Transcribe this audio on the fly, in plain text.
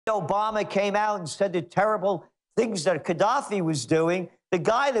Obama came out and said the terrible things that Gaddafi was doing. The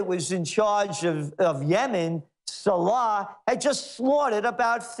guy that was in charge of Yemen, Salah, had just slaughtered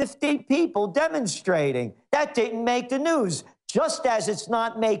about 50 people demonstrating. That didn't make the news. Just as it's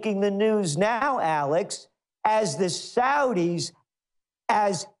not making the news now, Alex, as the Saudis,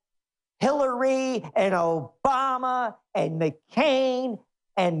 as Hillary and Obama and McCain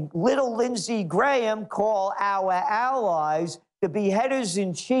and little Lindsey Graham call our allies, the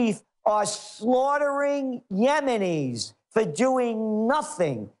beheaders-in-chief are slaughtering Yemenis for doing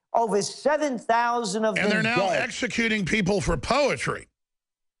nothing. Over 7,000 of them And they're now dead. executing people for poetry.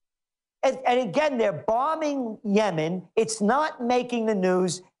 And again, they're bombing Yemen. It's not making the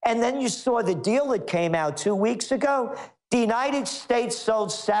news. And then you saw the deal that came out 2 weeks ago. The United States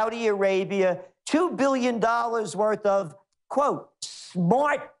sold Saudi Arabia $2 billion worth of, quote,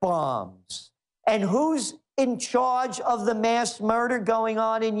 smart bombs. And who's in charge of the mass murder going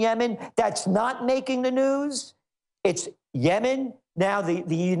on in Yemen that's not making the news? It's Yemen. Now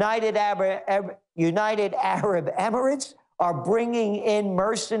the United Arab Emirates are bringing in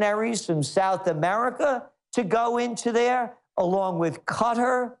mercenaries from South America to go into there, along with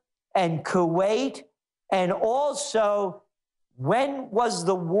Qatar and Kuwait. And also, when was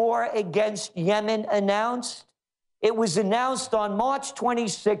the war against Yemen announced? It was announced on March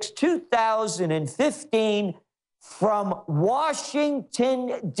 26, 2015, from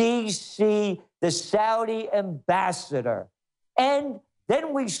Washington, D.C., the Saudi ambassador. And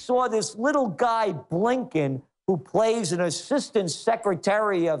then we saw this little guy, Blinken, who plays an assistant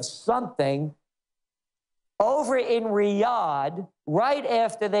secretary of something, over in Riyadh, right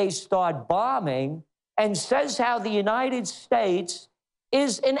after they start bombing, and says how the United States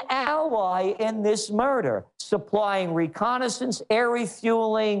is an ally in this murder, supplying reconnaissance, air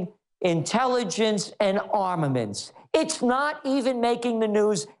refueling, intelligence, and armaments. It's not even making the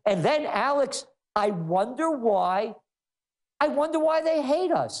news. And then, Alex, I wonder why they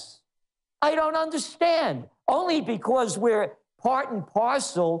hate us. I don't understand. Only because we're part and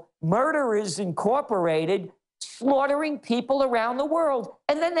parcel, Murderers Incorporated, slaughtering people around the world.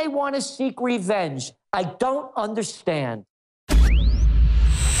 And then they want to seek revenge. I don't understand.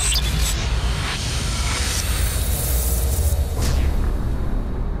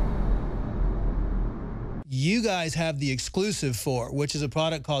 You guys have the exclusive for, which is a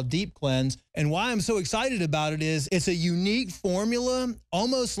product called Deep Cleanse. And why I'm so excited about it is it's a unique formula,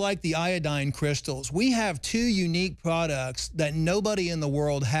 almost like the iodine crystals. We have two unique products that nobody in the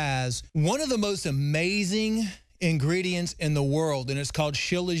world has. One of the most amazing ingredients in the world, and it's called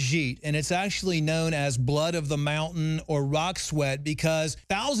shilajit, and it's actually known as blood of the mountain or rock sweat because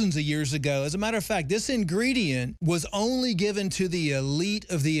thousands of years ago, as a matter of fact, this ingredient was only given to the elite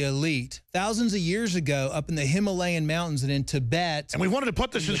of the elite. Thousands of years ago up in the Himalayan mountains and in Tibet. And we wanted to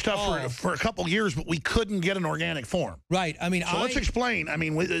put this in stuff for a couple years, but we couldn't get an organic form. Right. I mean, so let's explain. I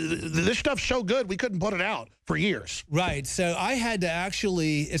mean, this stuff's so good, we couldn't put it out for years. Right. So I had to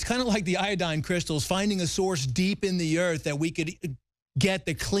actually, it's kind of like the iodine crystals, finding a source deep in the earth that we could get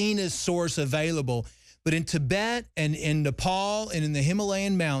the cleanest source available. But in Tibet and in Nepal and in the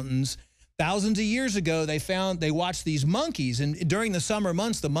Himalayan mountains, thousands of years ago, they watched these monkeys. And during the summer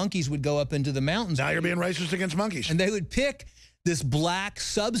months, the monkeys would go up into the mountains. Now you're being racist against monkeys. And they would pick this black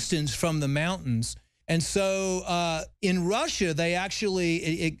substance from the mountains. And so in Russia, they actually,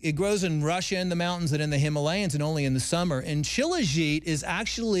 it grows in Russia in the mountains and in the Himalayas and only in the summer. And shilajit is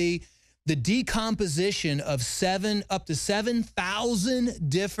actually the decomposition of up to 7,000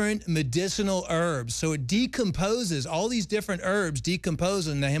 different medicinal herbs. So it decomposes, all these different herbs decompose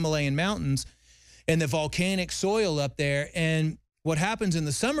in the Himalayan mountains and the volcanic soil up there. And what happens in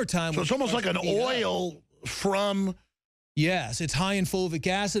the summertime... So it's almost like an oil from... Yes, it's high in fulvic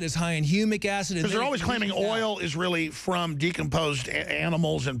acid, it's high in humic acid. Because they're always claiming oil is really from decomposed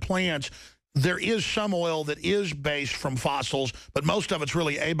animals and plants. There is some oil that is based from fossils, but most of it's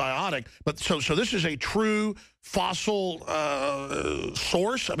really abiotic. But so this is a true fossil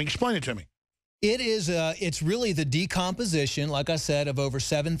source? I mean, explain it to me. It is, it's really the decomposition, like I said, of over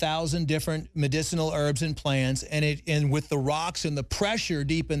 7,000 different medicinal herbs and plants. And with the rocks and the pressure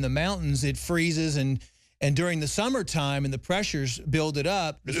deep in the mountains, it freezes and during the summertime and the pressures build it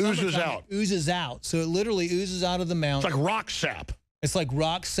up. It oozes out. It oozes out. So it literally oozes out of the mountain. It's like rock sap. It's like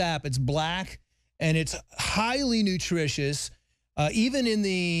rock sap. It's black, and it's highly nutritious. Even in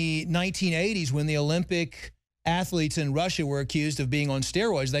the 1980s, when the Olympic athletes in Russia were accused of being on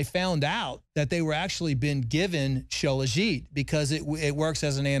steroids, they found out that they were actually been given shilajit because it works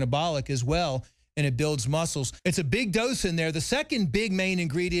as an anabolic as well. and it builds muscles. It's a big dose in there. The second big main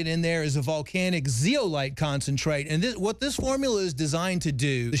ingredient in there is a volcanic zeolite concentrate. And what this formula is designed to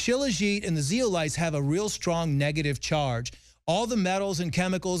do, the shilajit and the zeolites have a real strong negative charge. All the metals and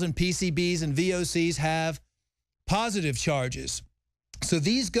chemicals and PCBs and VOCs have positive charges. So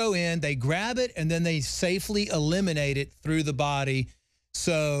these go in, they grab it, and then they safely eliminate it through the body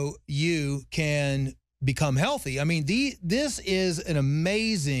so you can become healthy. I mean, this is an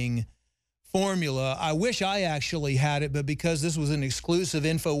amazing formula. I wish I actually had it, but because this was an exclusive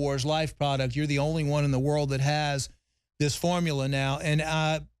INFOWARS Life product, you're the only one in the world that has this formula now. And,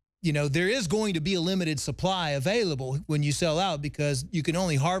 you know, there is going to be a limited supply available when you sell out because you can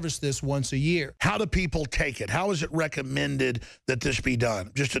only harvest this once a year. How do people take it? How is it recommended that this be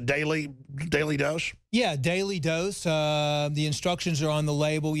done? Just a daily dose? Yeah, daily dose. The instructions are on the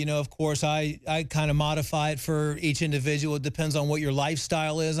label. You know, of course, I kind of modify it for each individual. It depends on what your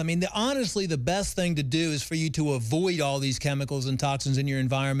lifestyle is. I mean, honestly, the best thing to do is for you to avoid all these chemicals and toxins in your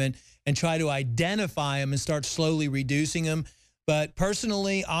environment and try to identify them and start slowly reducing them. But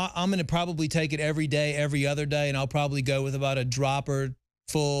personally, I'm going to probably take it every day, every other day, and I'll probably go with about a dropper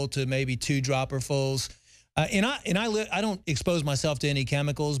full to maybe 2 dropper fulls. I don't expose myself to any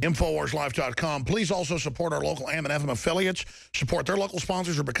chemicals. InfoWarsLife.com. Please also support our local AM and FM affiliates, support their local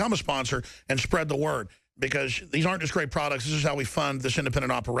sponsors or become a sponsor, and spread the word. Because these aren't just great products. This is how we fund this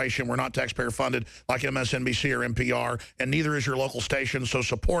independent operation. We're not taxpayer funded like MSNBC or NPR, and neither is your local station. So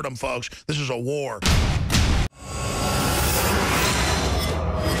support them, folks. This is a war.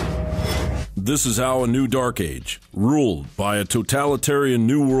 This is how a new dark age, ruled by a totalitarian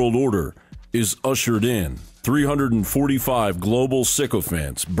new world order, is ushered in. 345 global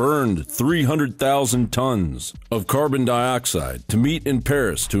sycophants burned 300,000 tons of carbon dioxide to meet in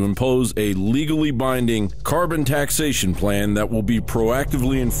Paris to impose a legally binding carbon taxation plan that will be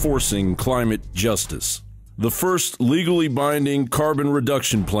proactively enforcing climate justice. The first legally binding carbon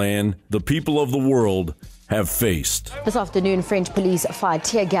reduction plan the people of the world have faced. This afternoon, French police fired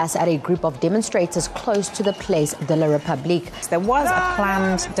tear gas at a group of demonstrators close to the Place de la République. There was a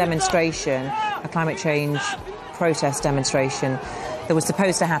planned demonstration, a climate change protest demonstration that was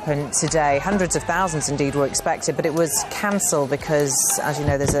supposed to happen today. Hundreds of thousands indeed were expected, but it was cancelled because, as you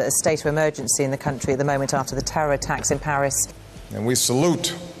know, there's a state of emergency in the country at the moment after the terror attacks in Paris. And we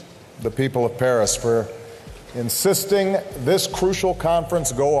salute the people of Paris for insisting this crucial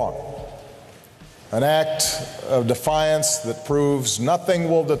conference go on. An act of defiance that proves nothing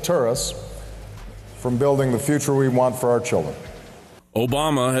will deter us from building the future we want for our children.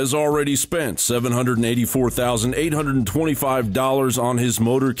 Obama has already spent $784,825 on his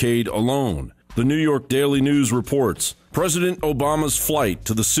motorcade alone. The New York Daily News reports President Obama's flight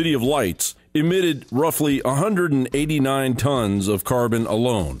to the City of Lights emitted roughly 189 tons of carbon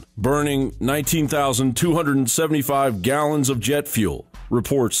alone, burning 19,275 gallons of jet fuel,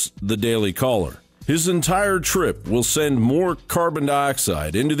 reports the Daily Caller. His entire trip will send more carbon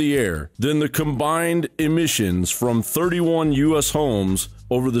dioxide into the air than the combined emissions from 31 U.S. homes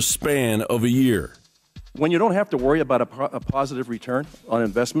over the span of a year. When you don't have to worry about a positive return on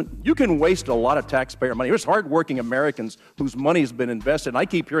investment, you can waste a lot of taxpayer money. There's hardworking Americans whose money has been invested. And I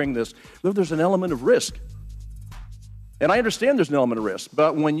keep hearing this, there's an element of risk. And I understand there's an element of risk.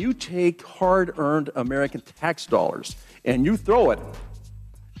 But when you take hard-earned American tax dollars and you throw it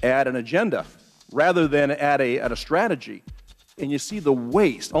at an agenda rather than at a strategy, and you see the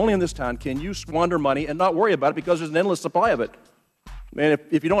waste, only in this town can you squander money and not worry about it because there's an endless supply of it. And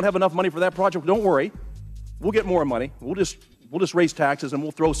if you don't have enough money for that project, don't worry. We'll get more money. We'll just raise taxes and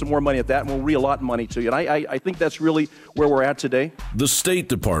we'll throw some more money at that and we'll reallot money to you. And I think that's really where we're at today. The State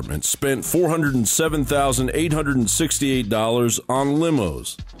Department spent $407,868 on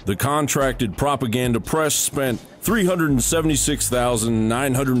limos. The contracted propaganda press spent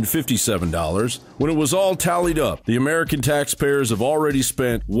 $376,957. When it was all tallied up, the American taxpayers have already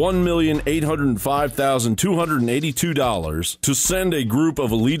spent $1,805,282 to send a group of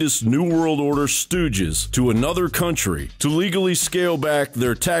elitist New World Order stooges to another country to legally scale back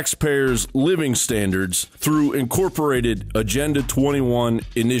their taxpayers' living standards through incorporated Agenda 21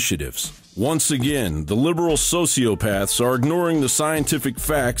 initiatives. Once again, the liberal sociopaths are ignoring the scientific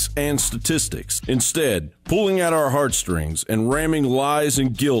facts and statistics, instead pulling at our heartstrings and ramming lies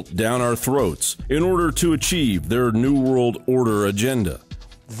and guilt down our throats in order to achieve their New World Order agenda.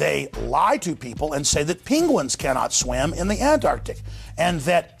 They lie to people and say that penguins cannot swim in the Antarctic and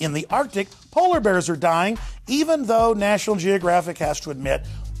that in the Arctic, polar bears are dying, even though National Geographic has to admit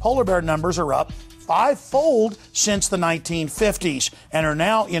polar bear numbers are up 5-fold since the 1950s and are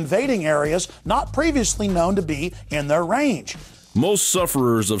now invading areas not previously known to be in their range. Most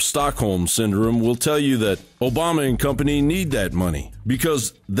sufferers of Stockholm Syndrome will tell you that Obama and company need that money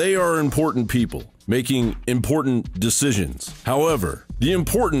because they are important people making important decisions. However, the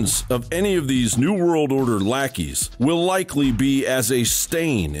importance of any of these New World Order lackeys will likely be as a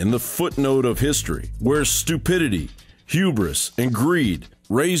stain in the footnote of history, where stupidity, hubris, and greed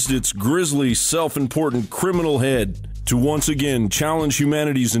raised its grisly, self-important criminal head to once again challenge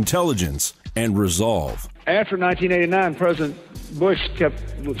humanity's intelligence and resolve. After 1989, President Bush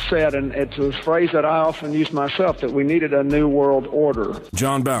said, and it's a phrase that I often use myself, that we needed a new world order.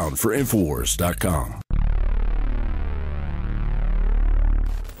 John Bound for INFOWARS.com.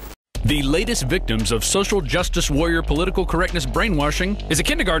 The latest victims of social justice warrior political correctness brainwashing is a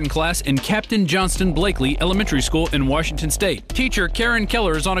kindergarten class in Captain Johnston Blakely Elementary School in Washington State. Teacher Karen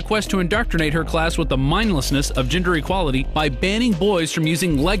Keller is on a quest to indoctrinate her class with the mindlessness of gender equality by banning boys from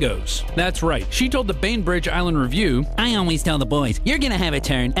using Legos. That's right. She told the Bainbridge Island Review, "I always tell the boys, you're gonna have a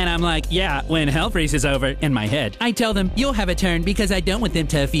turn." And I'm like, yeah, when hell freezes over in my head. I tell them, you'll have a turn because I don't want them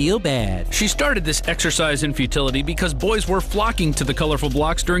to feel bad. She started this exercise in futility because boys were flocking to the colorful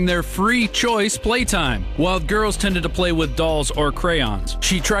blocks during their free choice playtime, while girls tended to play with dolls or crayons.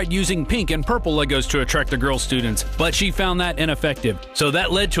 She tried using pink and purple Legos to attract the girl students, but she found that ineffective, so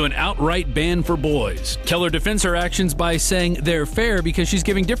that led to an outright ban for boys. Keller defends her actions by saying they're fair because she's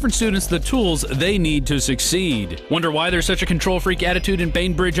giving different students the tools they need to succeed. Wonder why there's such a control freak attitude in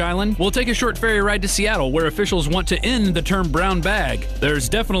Bainbridge Island? We'll take a short ferry ride to Seattle, where officials want to end the term brown bag. There's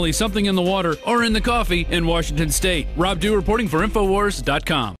definitely something in the water or in the coffee in Washington State. Rob Dew reporting for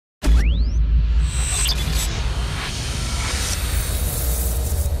InfoWars.com.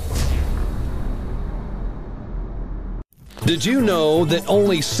 Did you know that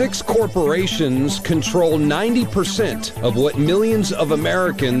only 6 corporations control 90% of what millions of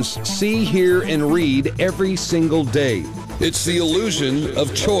Americans see, hear, and read every single day? It's the illusion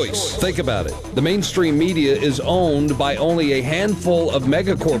of choice. Think about it. The mainstream media is owned by only a handful of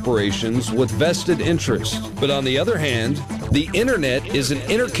megacorporations with vested interests. But on the other hand, the internet is an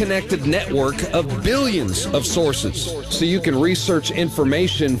interconnected network of billions of sources. So you can research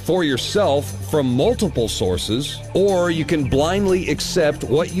information for yourself from multiple sources, or you can blindly accept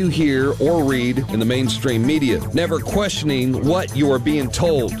what you hear or read in the mainstream media, never questioning what you are being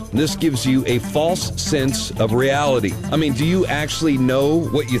told. This gives you a false sense of reality. I mean, do you actually know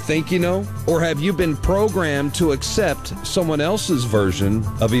what you think you know? Or have you been programmed to accept someone else's version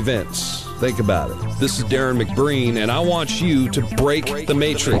of events? Think about it. This is Darren McBreen, and I want you to break the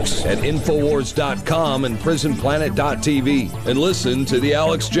matrix at InfoWars.com and PrisonPlanet.tv and listen to The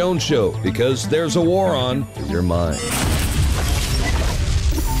Alex Jones Show, because there's a war on your mind.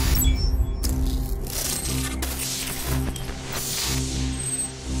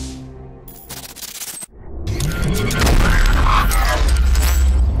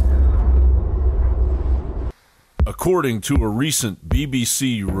 According to a recent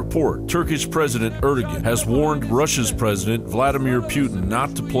BBC report, Turkish President Erdogan has warned Russia's President Vladimir Putin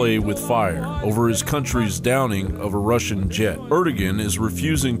not to play with fire over his country's downing of a Russian jet. Erdogan is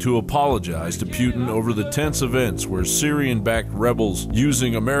refusing to apologize to Putin over the tense events where Syrian-backed rebels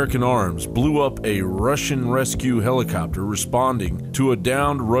using American arms blew up a Russian rescue helicopter responding to a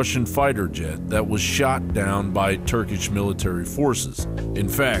downed Russian fighter jet that was shot down by Turkish military forces. In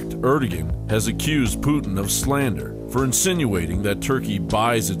fact, Erdogan has accused Putin of slander for insinuating that Turkey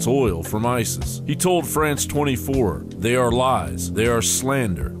buys its oil from ISIS. He told France 24, "They are lies, they are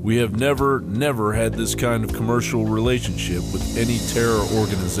slander. We have never had this kind of commercial relationship with any terror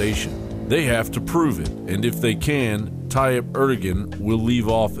organization. They have to prove it, and if they can, Tayyip Erdogan will leave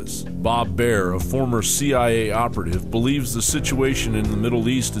office." Bob Baer, a former CIA operative, believes the situation in the Middle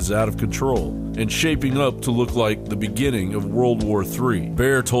East is out of control and shaping up to look like the beginning of World War III.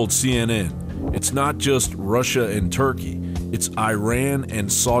 Baer told CNN, "It's not just Russia and Turkey, it's Iran and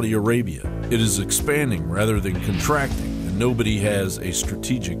Saudi Arabia. It is expanding rather than contracting, and nobody has a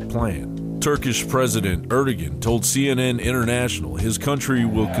strategic plan." Turkish President Erdogan told CNN International his country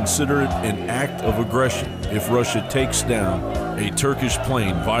will consider it an act of aggression if Russia takes down a Turkish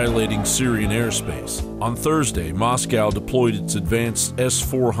plane violating Syrian airspace. On Thursday, Moscow deployed its advanced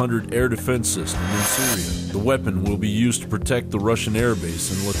S-400 air defense system in Syria. The weapon will be used to protect the Russian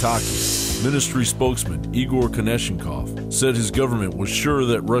airbase in Latakia. Ministry spokesman Igor Konashenkov said his government was sure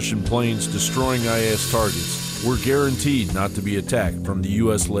that Russian planes destroying IS targets were guaranteed not to be attacked from the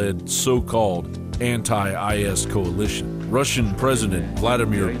U.S.-led so-called anti-IS coalition. Russian President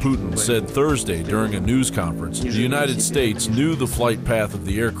Vladimir Putin said Thursday during a news conference the United States knew the flight path of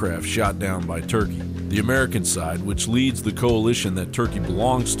the aircraft shot down by Turkey. The American side, which leads the coalition that Turkey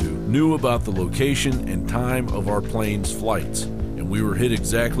belongs to, knew about the location and time of our plane's flights. We were hit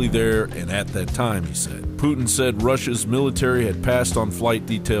exactly there and at that time, he said. Putin said Russia's military had passed on flight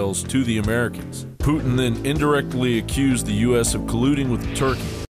details to the Americans. Putin then indirectly accused the U.S. of colluding with Turkey.